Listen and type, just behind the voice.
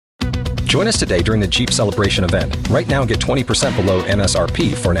Join us today during the Jeep Celebration event. Right now, get 20% below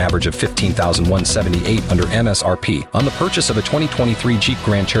MSRP for an average of $15,178 under MSRP on the purchase of a 2023 Jeep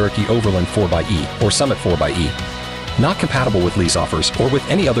Grand Cherokee Overland 4xE or Summit 4xE. Not compatible with lease offers or with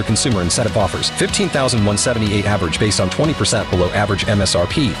any other consumer incentive offers. $15,178 average based on 20% below average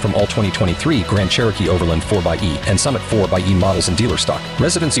MSRP from all 2023 Grand Cherokee Overland 4xE and Summit 4xE models in dealer stock.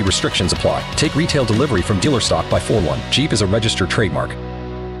 Residency restrictions apply. Take retail delivery from dealer stock by 4/1. Jeep is a registered trademark.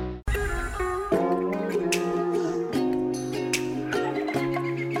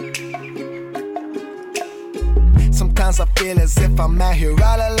 Sometimes I feel as if I'm out here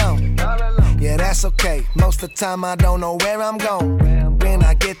all alone. Yeah, that's okay. Most of the time I don't know where I'm going. When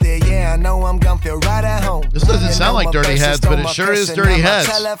I get there, yeah, I know I'm gonna feel right at home. This doesn't sound like Dirty Heads, but it sure is Dirty Heads.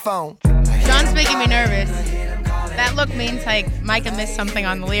 John's making me nervous. That look means like Micah missed something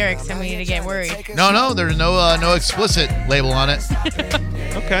on the lyrics and we need to get worried. No, there's no explicit label on it.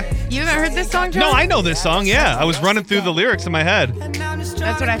 Okay. You haven't heard this song, John? No, I know this song, yeah. I was running through the lyrics in my head.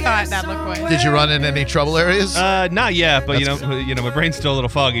 That's what I thought that look was. Did you run in any trouble areas? Not yet, but you know, my brain's still a little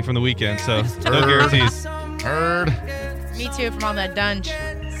foggy from the weekend, so no guarantees. Heard. Me too, from all that dunge.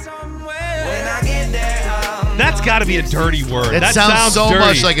 That's got to be a dirty word. It that sounds so dirty.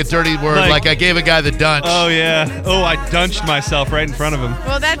 Much like a dirty word, like I gave a guy the dunch. Oh, yeah. Oh, I dunched myself right in front of him.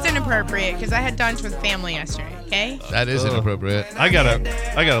 Well, that's inappropriate because I had dunch with family yesterday, okay? That is inappropriate. I gotta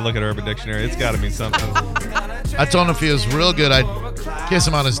look at Urban Dictionary. It's got to mean something. I told him if he was real good, I'd kiss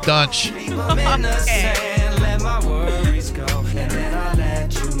him on his dunch. Okay.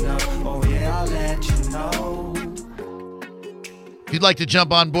 If you'd like to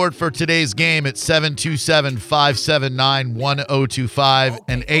jump on board for today's game at 727-579-1025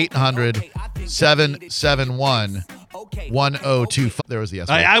 and 800-771-1025. There was the S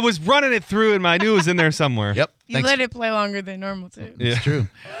word. I was running it through and I knew it was in there somewhere. Yep. You let it play longer than normal, too. Yeah. It's true.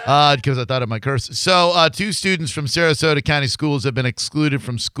 Because I thought it might curse. So, 2 students from Sarasota County Schools have been excluded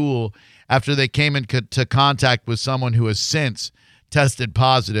from school after they came into contact with someone who has since tested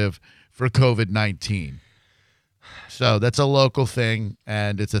positive for COVID-19. So that's a local thing,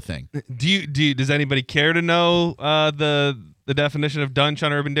 and it's a thing. Does anybody care to know the definition of dunch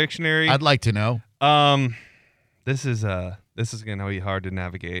on Urban Dictionary? I'd like to know. This is going to be hard to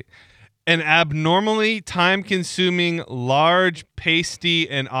navigate. An abnormally time-consuming, large, pasty,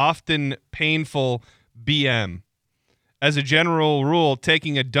 and often painful BM. As a general rule,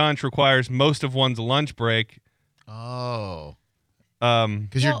 taking a dunch requires most of one's lunch break. Oh.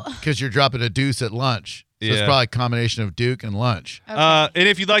 Because you're dropping a deuce at lunch. So it's probably a combination of Duke and lunch. Okay. And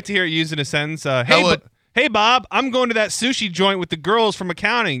if you'd like to hear it used in a sentence, hey, Bob, I'm going to that sushi joint with the girls from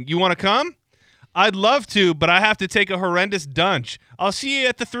accounting. You want to come? I'd love to, but I have to take a horrendous dunch. I'll see you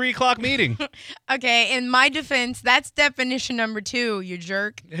at the 3:00 meeting. Okay, in my defense, that's definition number 2, you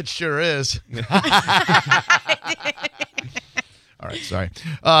jerk. It sure is. All right, sorry.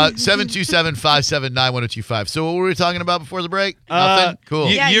 727-579-1025. So what were we talking about before the break? Nothing? Cool.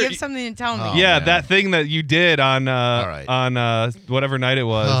 Yeah, you have something to tell me. Man. That thing that you did on whatever night it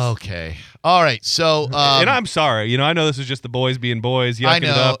was. Okay. All right, so... and I'm sorry. I know this is just the boys being boys, yucking it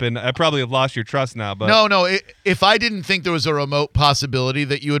up, and I probably have lost your trust now. But No. If I didn't think there was a remote possibility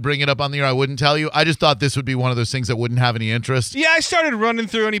that you would bring it up on the air, I wouldn't tell you. I just thought this would be one of those things that wouldn't have any interest. Yeah, I started running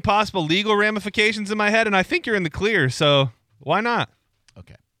through any possible legal ramifications in my head, and I think you're in the clear, so... Why not?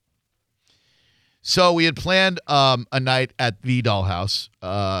 Okay. So we had planned a night at the Dollhouse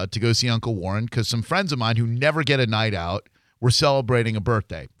to go see Uncle Warren because some friends of mine who never get a night out were celebrating a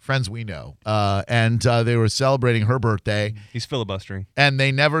birthday. Friends we know. And they were celebrating her birthday. He's filibustering. And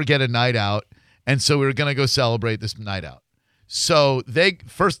they never get a night out. And so we were going to go celebrate this night out. So they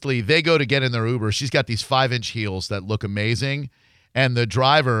go to get in their Uber. She's got these 5-inch heels that look amazing. And the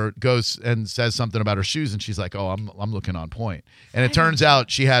driver goes and says something about her shoes, and she's like, "Oh, I'm looking on point." And it turns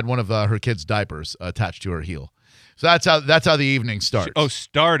out she had one of her kids' diapers attached to her heel. So that's how the evening starts.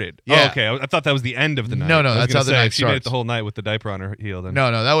 Started. Yeah. Oh, okay. I thought that was the end of the night. No, that's how the night she starts. made it the whole night with the diaper on her heel. Then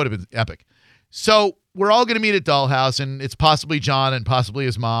No, that would have been epic. So we're all going to meet at Dollhouse, and it's possibly John and possibly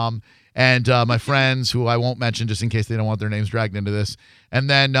his mom and my friends, who I won't mention just in case they don't want their names dragged into this. And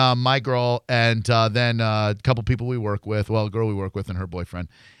then my girl, and then a couple people we work with. Well, a girl we work with and her boyfriend.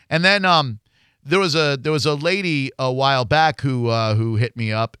 And then there was a lady a while back who hit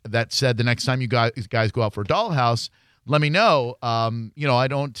me up that said the next time you guys go out for a Dollhouse, let me know. I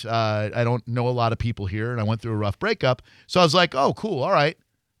don't know a lot of people here, and I went through a rough breakup. So I was like, oh, cool, all right.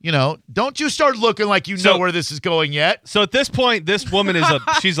 Don't you start looking like you know where this is going yet. So at this point, this woman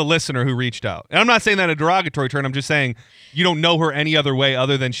she's a listener who reached out. And I'm not saying that in a derogatory term. I'm just saying you don't know her any other way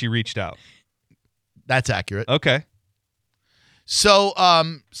other than she reached out. That's accurate. Okay.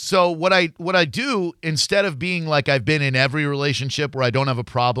 So what I do, instead of being like I've been in every relationship where I don't have a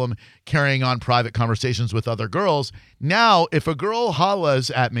problem carrying on private conversations with other girls, now if a girl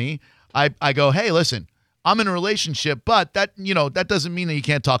hollers at me, I go, hey, listen, I'm in a relationship, but that doesn't mean that you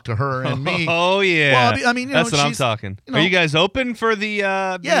can't talk to her and me. Oh yeah. Well, I mean, that's what I'm talking. Are you guys open for the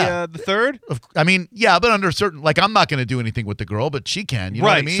third? I mean, yeah, but under certain, like, I'm not going to do anything with the girl, but she can. You know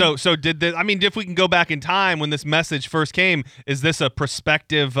what I mean? So if we can go back in time when this message first came, is this a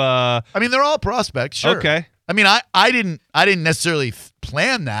prospective? I mean, they're all prospects. Sure. Okay. I mean, I didn't necessarily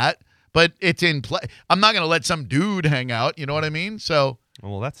plan that, but it's in play. I'm not going to let some dude hang out. You know what I mean? So.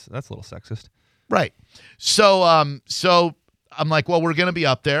 Well, that's a little sexist. Right. So I'm like, well, we're going to be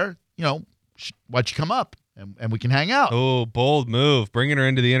up there. Why'd you come up and we can hang out? Oh, bold move, bringing her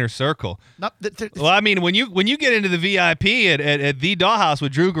into the inner circle. Well, I mean, when you get into the VIP at the Dollhouse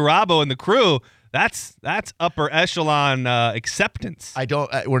with Drew Garabo and the crew, that's upper echelon acceptance.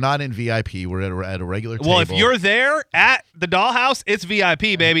 We're not in VIP. We're at a regular table. Well, if you're there at the Dollhouse, it's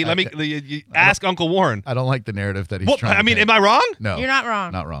VIP, baby. Let me ask Uncle Warren. I don't like the narrative that he's trying. I mean, to am I wrong? No, you're not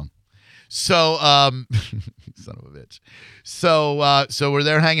wrong. Not wrong. So, son of a bitch. So we're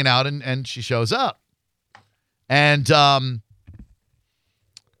there hanging out, and she shows up, and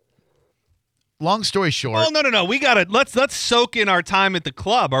long story short. Oh no. We gotta let's soak in our time at the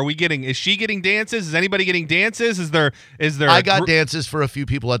club. Is she getting dances? Is anybody getting dances? Is there? I got dances for a few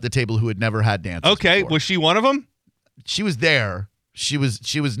people at the table who had never had dances. Okay, before. Was she one of them? She was there. She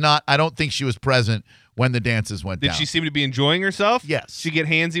was not. I don't think she was present when the dances went down. Did she seem to be enjoying herself? Yes. She get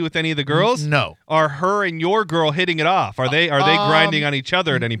handsy with any of the girls? No. Are her and your girl hitting it off? Are they grinding on each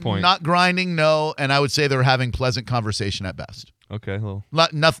other at any point? Not grinding, no. And I would say they're having pleasant conversation at best. Okay. Well.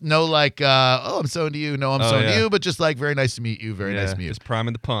 No, like, oh, I'm so into you. No, I'm so into you. But just like, very nice to meet you. Very nice to meet you. Just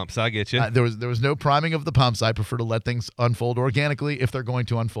priming the pumps. I get you. There was no priming of the pumps. I prefer to let things unfold organically if they're going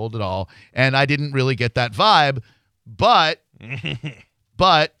to unfold at all. And I didn't really get that vibe, but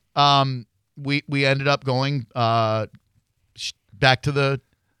we ended up going back to the.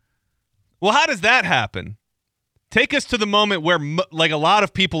 Well, how does that happen? Take us to the moment where like a lot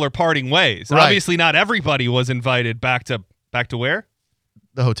of people are parting ways. Right. Obviously, not everybody was invited back to where?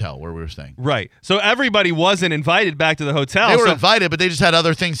 The hotel where we were staying. Right. So everybody wasn't invited back to the hotel. They were invited, but they just had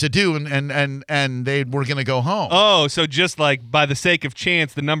other things to do, and they were going to go home. Oh, so just like by the sake of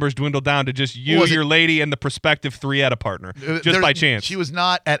chance, the numbers dwindled down to just you, your lady, and the prospective 3 at a partner. Just by chance. She was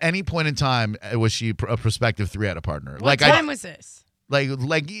not at any point in time was she a prospective 3 at a partner. What time was this? Like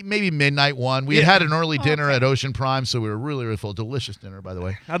maybe midnight 1. We had an early dinner at Ocean Prime, so we were really, really full. Delicious dinner, by the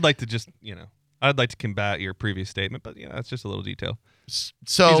way. I'd like to combat your previous statement, but that's just a little detail.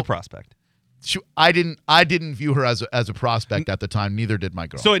 So she's a prospect. I didn't view her as a prospect at the time. Neither did my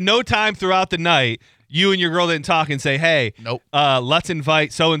girl. So at no time throughout the night, you and your girl didn't talk and say, "Hey, nope, let's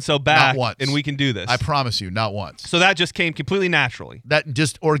invite so and so back, not once. And we can do this." I promise you, not once. So that just came completely naturally. That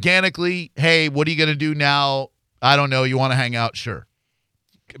just organically. Hey, what are you gonna do now? I don't know. You want to hang out? Sure.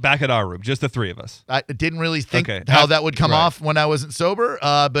 Back at our room, just the 3 of us. I didn't really think how that would come off when I wasn't sober,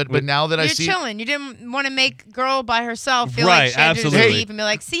 but now that I see, you're chilling. You didn't want to make girl by herself feel right, like she had to absolutely. leave and be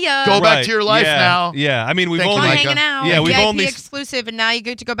like, "See ya, go back to your life now." Yeah, I mean we've Thank only you, hanging out. Yeah, we've VIP only exclusive, and now you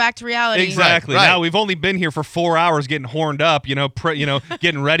get to go back to reality. Exactly. Right. Now we've only been here for 4 hours, getting horned up.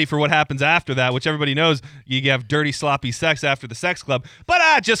 Getting ready for what happens after that, which everybody knows. You have dirty, sloppy sex after the sex club, but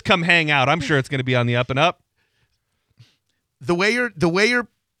just come hang out. I'm sure it's going to be on the up and up. The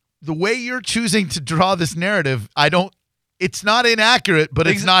way you're choosing to draw this narrative, it's not inaccurate, but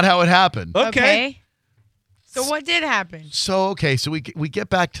it's not how it happened. Okay. So what did happen? So we get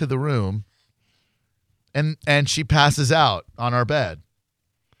back to the room, and she passes out on our bed.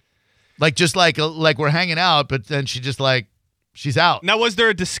 Like we're hanging out, but then she's out. Now, was there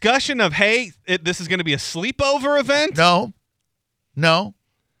a discussion of, hey, this is going to be a sleepover event? No.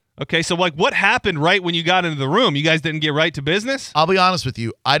 Okay, so what happened right when you got into the room? You guys didn't get right to business? I'll be honest with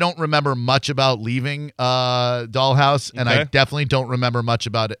you. I don't remember much about leaving Dollhouse, and I definitely don't remember much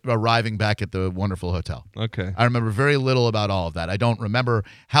about arriving back at the wonderful hotel. Okay. I remember very little about all of that. I don't remember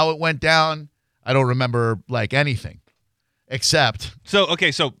how it went down. I don't remember anything, except. So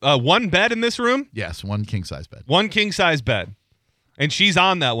one bed in this room? Yes, one king-size bed. One king-size bed. And she's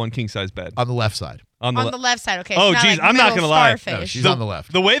on that one king-size bed. On the left side. On the left side, okay. Oh, geez, I'm not going to lie. No, she's on the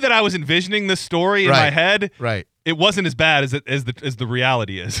left. The way that I was envisioning this story in my head, right, it wasn't as bad as the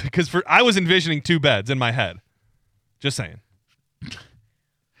reality is. Because I was envisioning 2 beds in my head. Just saying.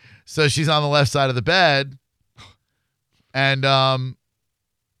 So she's on the left side of the bed, and my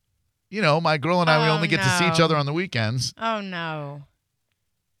girl and I, we only get to see each other on the weekends. Oh no.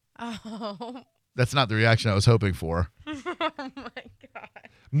 Oh. That's not the reaction I was hoping for. Oh my God.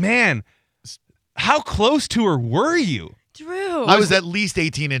 Man, how close to her were you? Drew. I was at least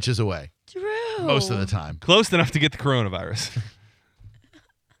 18 inches away Drew. most of the time. Close enough to get the coronavirus.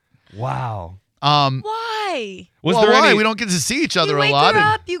 Wow. Why? Was well, there why? any? We don't get to see each other You a wake lot. her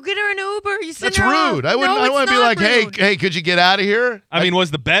and up. You get her an Uber. You send that's her off. rude. I No, want it's to be not like, rude. hey, could you get out of here? I mean,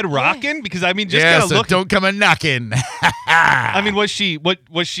 was the bed rocking? Because I mean, just yeah, kind of so look. don't come a knocking. I mean, was she? What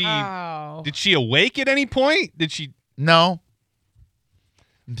was she? Oh. Did she awake at any point? Did she? No.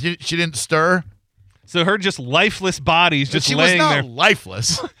 She didn't stir. So her just lifeless body's But just she was laying not there.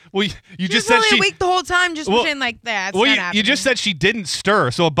 lifeless. Well, you She just was said really she. awake the whole time, just Well- pretend like that. Well, you just said she didn't stir.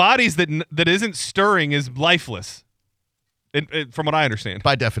 So a body's that isn't stirring is lifeless. From what I understand.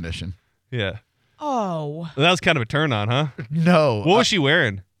 By definition. Yeah. Oh. Well, that was kind of a turn on, huh? No. What was she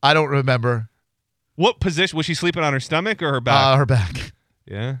wearing? I don't remember. What position was she sleeping on? Her stomach or her back? Her back.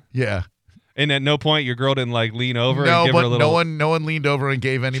 Yeah. Yeah. And at no point your girl didn't like lean over No, and give but her a little. no one leaned over and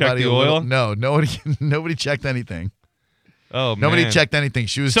gave anybody the a little- oil? No, nobody checked anything. Oh man. Nobody checked anything.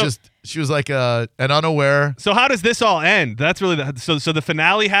 She was she was like an unaware. So how does this all end? That's really so the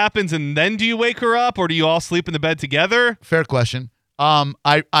finale happens and then do you wake her up or do you all sleep in the bed together? Fair question.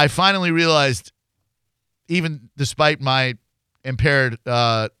 I finally realized, even despite my impaired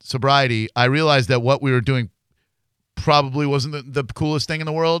sobriety, I realized that what we were doing probably wasn't the coolest thing in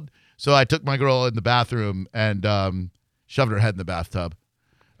the world. So I took my girl in the bathroom and shoved her head in the bathtub,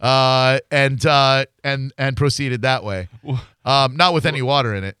 and proceeded that way. Not with any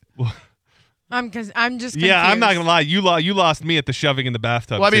water in it. I'm just confused. Yeah, I'm not gonna lie. You lost me at the shoving in the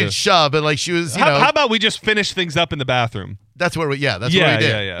bathtub. Well, I mean, too. shove, but like she was, you know. How about we just finish things up in the bathroom? That's where we. Yeah, that's Yeah, what we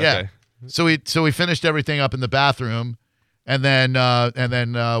did. yeah, okay. So we finished everything up in the bathroom, and then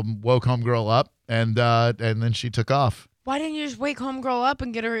woke homegirl up, and then she took off. Why didn't you just wake homegirl up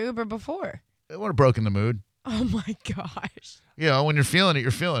and get her Uber before? It would have broken the mood. Oh my gosh. You know, when you're feeling it, you're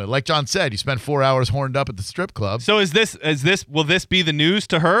feeling it. Like John said, you spent 4 hours horned up at the strip club. So will this be the news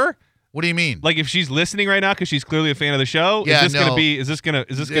to her? What do you mean? Like if she's listening right now because she's clearly a fan of the show, Yeah, is this gonna be It's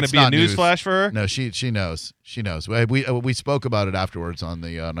be a not news news. flash for her? No, she knows. She knows. We spoke about it afterwards on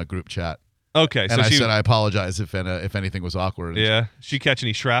a group chat, Okay, and so I she said I apologize if anything was awkward. yeah, she catch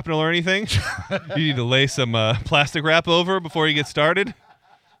any shrapnel or anything? You need to lay some plastic wrap over before you get started.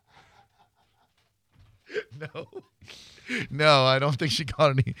 No, I don't think she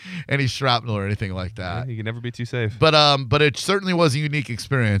got any shrapnel or anything like that. You can never be too safe. But it certainly was a unique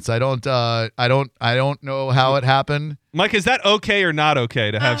experience. I don't know how it happened. Mike, is that okay or not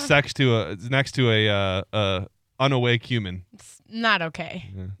okay to have sex next to a unawake human? It's not okay.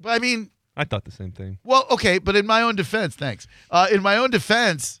 But I mean, I thought the same thing. well, okay, but in my own defense, thanks. In my own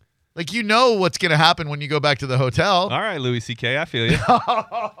defense, like you know what's going to happen when you go back to the hotel. All right, Louis C.K., I feel you.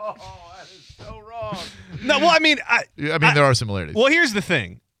 Oh, that is so wrong. No, well, I mean, there are similarities. well, here's the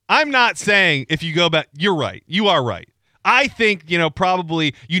thing. I'm not saying if you go back, you're right. You are right. I think,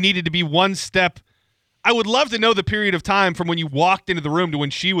 probably you needed to be one step. I would love to know the period of time from when you walked into the room to when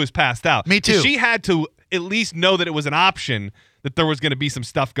she was passed out. Me too. She had to at least know that it was an option, that there was going to be some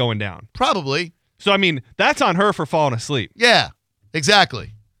stuff going down. Probably. So, I mean, that's on her for falling asleep. Yeah,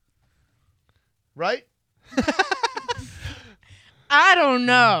 exactly. Right? I don't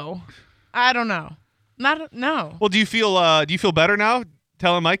know. No. Well, do you feel better now,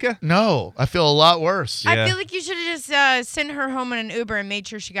 telling Micah? No, I feel a lot worse. Yeah. I feel like you should have just sent her home in an Uber and made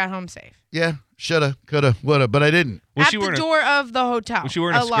sure she got home safe. Yeah, shoulda, coulda, woulda, but I didn't. Was At she the wearing door of the hotel. Was she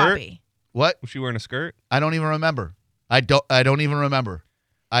wearing a skirt? lobby. What? Was she wearing a skirt? I don't even remember. I don't even remember.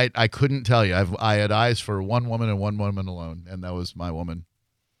 I couldn't tell you. I had eyes for one woman and one woman alone, and that was my woman.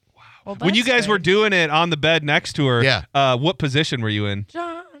 Well, When you that's guys were good. doing it on the bed next to her, Yeah. What position were you in?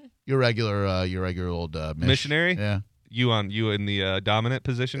 John. Your regular old Missionary? Yeah, You in the dominant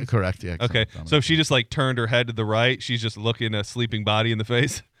position? correct. Yeah. Okay, dominant. so if she just like turned her head to the right, she's just looking a sleeping body in the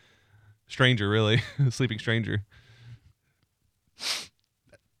face. Stranger, really, sleeping stranger.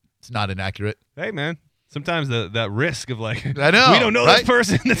 it's not inaccurate. Hey, man. Sometimes that risk of like, I know, we don't know right? this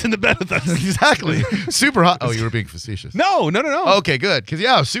person that's in the bed with us. Exactly. Super hot. Oh, you were being facetious. No. Okay, good. Because,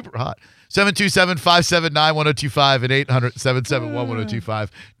 yeah, it was super hot. 727-579-1025 and 800-771-1025.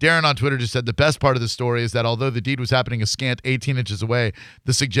 Darren on Twitter just said the best part of the story is that although the deed was happening a scant 18 inches away,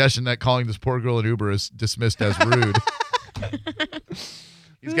 the suggestion that calling this poor girl an Uber is dismissed as rude.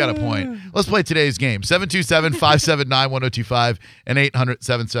 He's got a point. Let's play today's game. 727-579-1025 and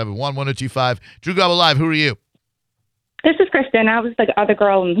 800-771-1025. Drew Garabo Live, who are you? This is Kristen. I was the other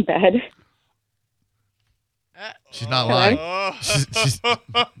girl in the bed. She's not Hello? lying.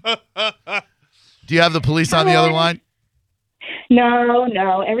 Do you have the police on the other line?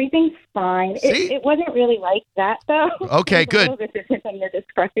 No, everything's fine. It wasn't really like that though. Okay, good. A little bit different than you're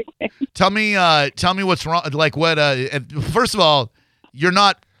describing. Tell me what's wrong. Like what? First of all, you're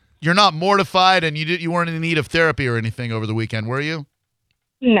not mortified, and you weren't in need of therapy or anything over the weekend, were you?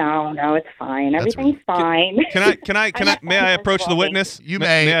 No, it's fine. Everything's fine. May I approach the witness? You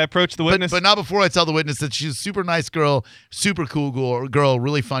may. May I approach the witness? But not before I tell the witness that she's a super nice girl, super cool girl,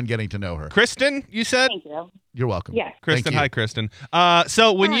 really fun getting to know her. Kristen, you said? Thank you. You're welcome. Yes. Kristen, Thank you. hi, Kristen.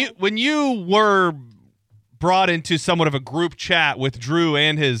 So when you were brought into somewhat of a group chat with Drew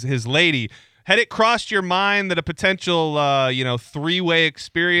and his lady, had it crossed your mind that a potential three-way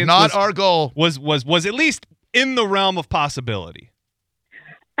experience our goal was at least in the realm of possibility?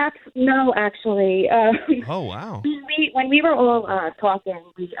 No, actually. Oh, wow. When we were all talking,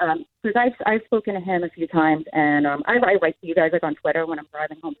 because I've spoken to him a few times, and I write to you guys like on Twitter when I'm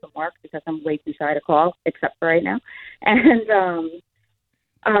driving home from work because I'm way too shy to call, except for right now. And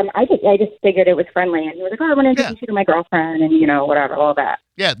I just figured it was friendly, and he was like, "Oh, I want to introduce you to my girlfriend," and whatever, all that.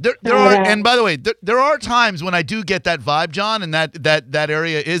 Yeah, there are, and by the way, there are times when I do get that vibe, John, and that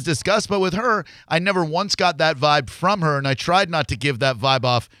area is discussed. But with her, I never once got that vibe from her, and I tried not to give that vibe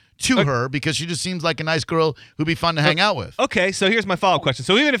off to her because she just seems like a nice girl who'd be fun to hang out with. Okay, so here's my follow-up question.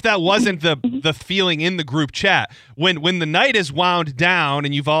 So even if that wasn't the feeling in the group chat, when the night is wound down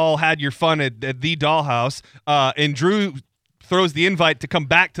and you've all had your fun at the dollhouse, and Drew throws the invite to come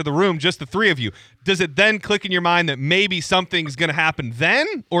back to the room, just the three of you, does it then click in your mind that maybe something's going to happen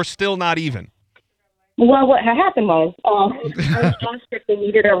then, or still not even? Well, what had happened was I asked if they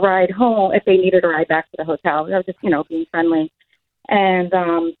needed a ride home, if they needed a ride back to the hotel. I was just, being friendly. And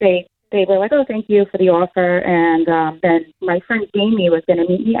they were like, "Oh, thank you for the offer." And then my friend Jamie was going to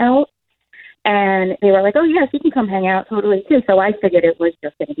meet me out. And they were like, "Oh, yes, you can come hang out totally, too." So I figured it was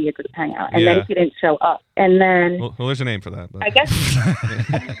just going to be a group hangout. And then she didn't show up. And then... Well, there's a name for that. But. I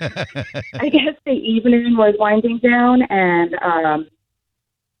guess the evening was winding down, and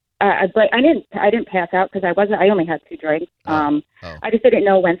but I didn't pass out because I only had 2 drinks. I just didn't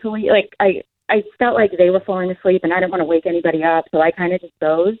know when to leave. Like, I felt like they were falling asleep, and I didn't want to wake anybody up, so I kind of just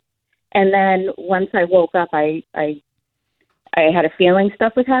dozed. And then once I woke up, I had a feeling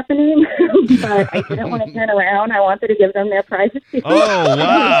stuff was happening, but I didn't want to turn around. I wanted to give them their privacy. Oh,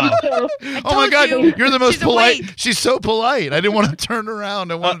 wow. Oh, my God. You're the most polite. Awake. She's so polite. I didn't want to turn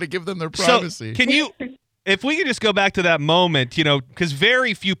around. I wanted to give them their privacy. So can you... If we could just go back to that moment, because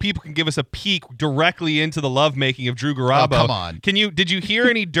very few people can give us a peek directly into the lovemaking of Drew Garabo. Oh, come on. Did you hear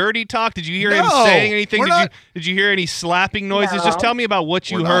any dirty talk? Did you hear him saying anything? Did you hear any slapping noises? No. Just tell me about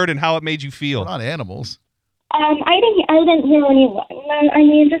what you heard and how it made you feel. We're not animals. I didn't hear any. I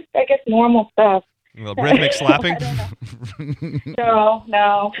mean, just I guess normal stuff. Rhythmic slapping?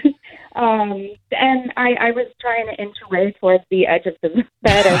 No. And I was trying to inch away towards the edge of the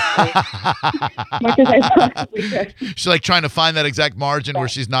bed as much as I possibly could. She's like trying to find that exact margin where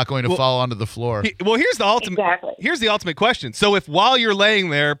she's not going to fall onto the floor. Here's the ultimate. Exactly. Here's the ultimate question. So if while you're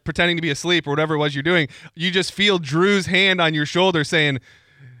laying there pretending to be asleep or whatever it was you're doing, you just feel Drew's hand on your shoulder saying,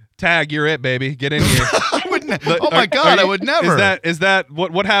 "Tag, you're it, baby. Get in here." Oh my God, I would never. Is that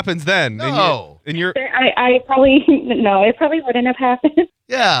what happens then? No. I probably no. It probably wouldn't have happened.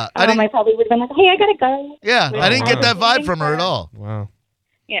 Yeah, I probably would have been like, "Hey, I gotta go." Yeah, I didn't get that vibe from her at all. Wow.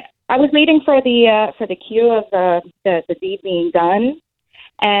 Yeah, I was waiting for the cue of the deed being done,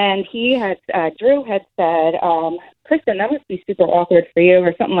 and Drew had said, "Kristen, that must be super awkward for you,"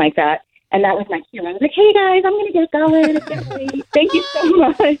 or something like that. And that was my cue. I was like, "Hey guys, I'm gonna get going. It's getting late. Thank you so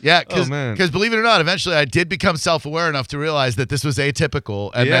much." Yeah, because believe it or not, eventually I did become self-aware enough to realize that this was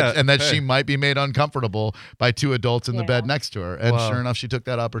atypical and that she might be made uncomfortable by 2 adults in the bed next to her. And sure enough, she took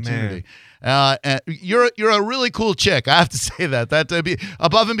that opportunity. And you're a really cool chick. I have to say that.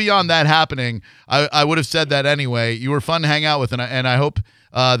 Above and beyond that happening, I would have said that anyway. You were fun to hang out with, and I hope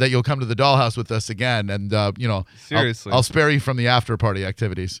that you'll come to the dollhouse with us again. And seriously, I'll spare you from the after party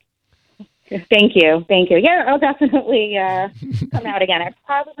activities. Thank you. Yeah, I'll definitely come out again. I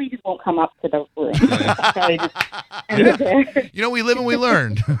probably just won't come up to the room. Probably just end it there. We live and we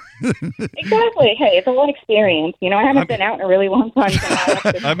learn. Exactly. Hey, it's a whole experience. I haven't been out in a really long time.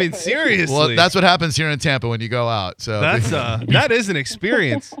 I mean, seriously. Well, that's what happens here in Tampa when you go out. So that is an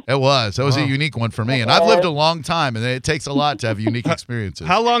experience. It was. That was a unique one for me. And I've lived a long time, and it takes a lot to have unique experiences.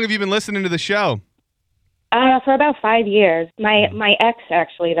 How long have you been listening to the show? For about 5 years. My ex,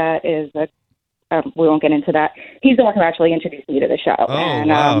 actually, that is we won't get into that. He's the one who actually introduced me to the show. Oh, and,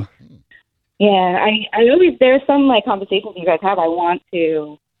 wow. Yeah, I always, there's some conversations you guys have. I want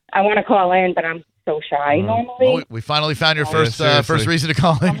to call in, but I'm so shy normally. Well, we finally found your first reason to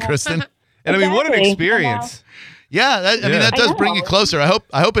call in, Kristen. And I mean, what an experience. Yeah, I mean that does bring you closer. I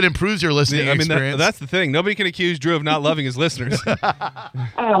hope it improves your listening experience. That's the thing. Nobody can accuse Drew of not loving his listeners.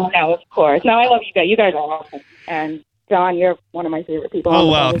 Oh no, of course. No, I love you guys. You guys are awesome. And John, you're one of my favorite people. Oh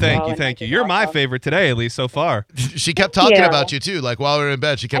wow, thank you. You're my favorite today, at least so far. She kept talking about you too. Like while we were in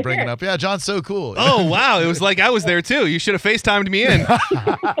bed, she kept bringing up, "Yeah, John's so cool." Oh wow, it was like I was there too. You should have FaceTimed me in.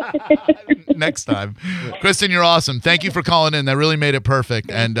 Next time, Kristen, you're awesome. Thank you for calling in. That really made it perfect.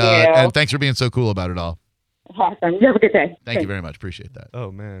 And thanks for being so cool about it all. Awesome. You have a good day. Thank you very much. Appreciate that.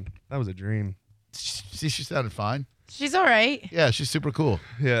 Oh man, that was a dream. See, she sounded fine. She's all right. Yeah, she's super cool.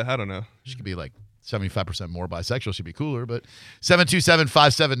 Yeah, I don't know. She could be like 75% more bisexual. She'd be cooler, but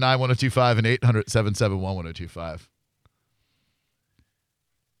 727-579-1025 and 800-771-1025.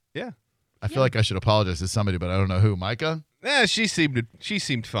 Yeah. I feel like I should apologize to somebody, but I don't know who. Micah? Yeah, she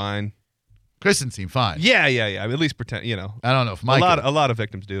seemed fine. Kristen seemed fine. Yeah. I mean, at least pretend, you know. I don't know if Micah. A lot of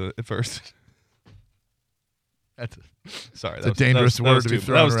victims do it at first. That's Sorry, a dangerous word to be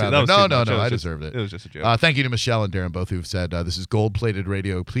thrown around. No, I deserved it. It was just a joke. Thank you to Michelle and Darren, both who've said this is gold-plated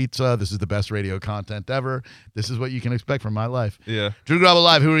radio pizza. This is the best radio content ever. This is what you can expect from my life. Yeah. Drew Garabo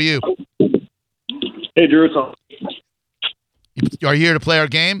Live, who are you? Hey, Drew. It's on. You are here to play our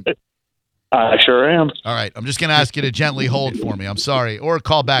game? I sure am. All right. I'm just going to ask you to gently hold for me. I'm sorry. Or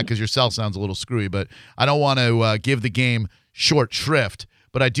call back because your cell sounds a little screwy, but I don't want to give the game short shrift.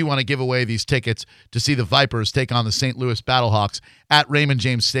 But I do want to give away these tickets to see the Vipers take on the St. Louis Battlehawks at Raymond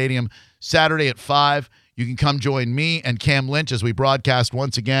James Stadium Saturday at 5. You can come join me and Cam Lynch as we broadcast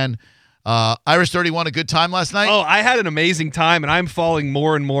once again. Irish 31, a good time last night? Oh, I had an amazing time, and I'm falling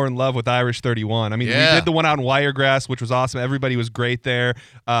more and more in love with Irish 31. I mean, we did the one out in Wiregrass, which was awesome. Everybody was great there.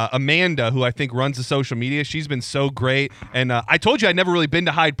 Amanda, who I think runs the social media, she's been so great. And I told you I'd never really been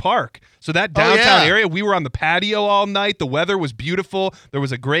to Hyde Park. So that downtown area, we were on the patio all night. The weather was beautiful. There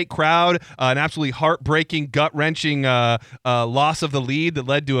was a great crowd, an absolutely heartbreaking, gut-wrenching loss of the lead that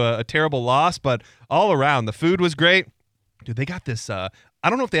led to a terrible loss. But all around, the food was great. Dude, they got this I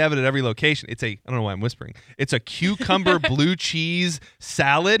don't know if they have it at every location. I don't know why I'm whispering. It's a cucumber blue cheese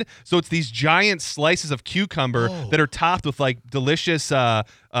salad. So it's these giant slices of cucumber that are topped with like delicious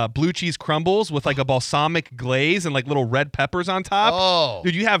blue cheese crumbles with like a balsamic glaze and like little red peppers on top. Oh.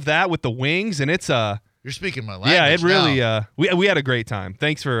 Dude, you have that with the wings and it's You're speaking my language. Yeah, it really. now. We had a great time.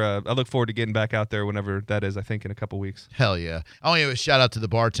 Thanks for. I look forward to getting back out there whenever that is. I think in a couple weeks. Hell yeah! I want to give a shout out to the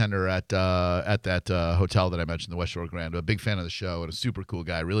bartender at that hotel that I mentioned, the West Shore Grand. A big fan of the show and a super cool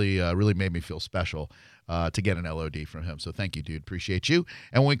guy. Really made me feel special to get an LOD from him. So thank you, dude. Appreciate you.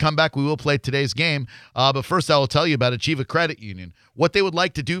 And when we come back, we will play today's game. But first, I will tell you about Achieva Credit Union. What they would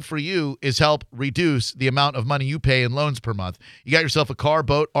like to do for you is help reduce the amount of money you pay in loans per month. You got yourself a car,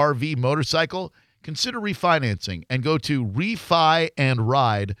 boat, RV, motorcycle. Consider refinancing and go to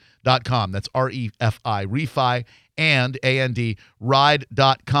refiandride.com. That's REFI, refi and A-N-D,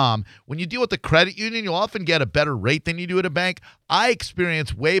 ride.com. When you deal with the credit union, you'll often get a better rate than you do at a bank. I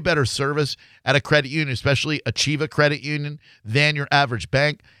experience way better service at a credit union, especially Achieva Credit Union, than your average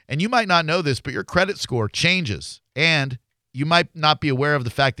bank. And you might not know this, but your credit score changes. And you might not be aware of the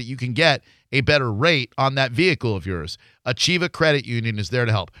fact that you can get a better rate on that vehicle of yours. Achieva Credit Union is there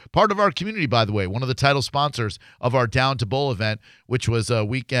to help. Part of our community, by the way, one of the title sponsors of our Down to Bowl event, which was a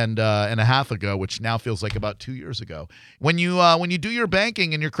weekend and a half ago, which now feels like about 2 years ago. When you do your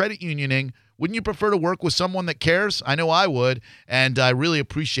banking and your credit unioning, wouldn't you prefer to work with someone that cares? I know I would, and I really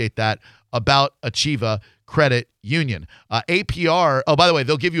appreciate that about Achieva Credit Union. APR, oh, by the way,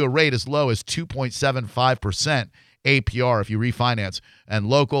 they'll give you a rate as low as 2.75%. APR if you refinance, and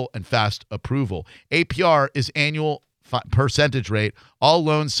local and fast approval. APR is annual percentage rate. All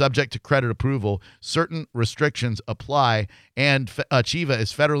loans subject to credit approval. Certain restrictions apply, and Achieva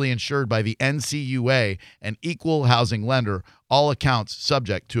is federally insured by the NCUA, an equal housing lender. All accounts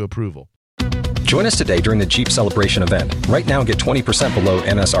subject to approval. Join us today during the Jeep Celebration event. Right now, get 20% below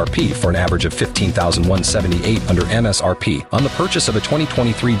MSRP for an average of $15,178 under MSRP on the purchase of a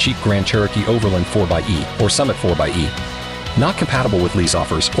 2023 Jeep Grand Cherokee Overland 4xE or Summit 4xE. Not compatible with lease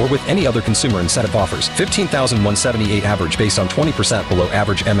offers or with any other consumer incentive offers. $15,178 average based on 20% below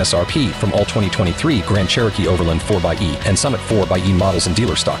average MSRP from all 2023 Grand Cherokee Overland 4xE and Summit 4xE models in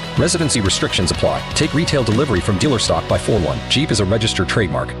dealer stock. Residency restrictions apply. Take retail delivery from dealer stock by 4/1. Jeep is a registered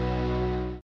trademark.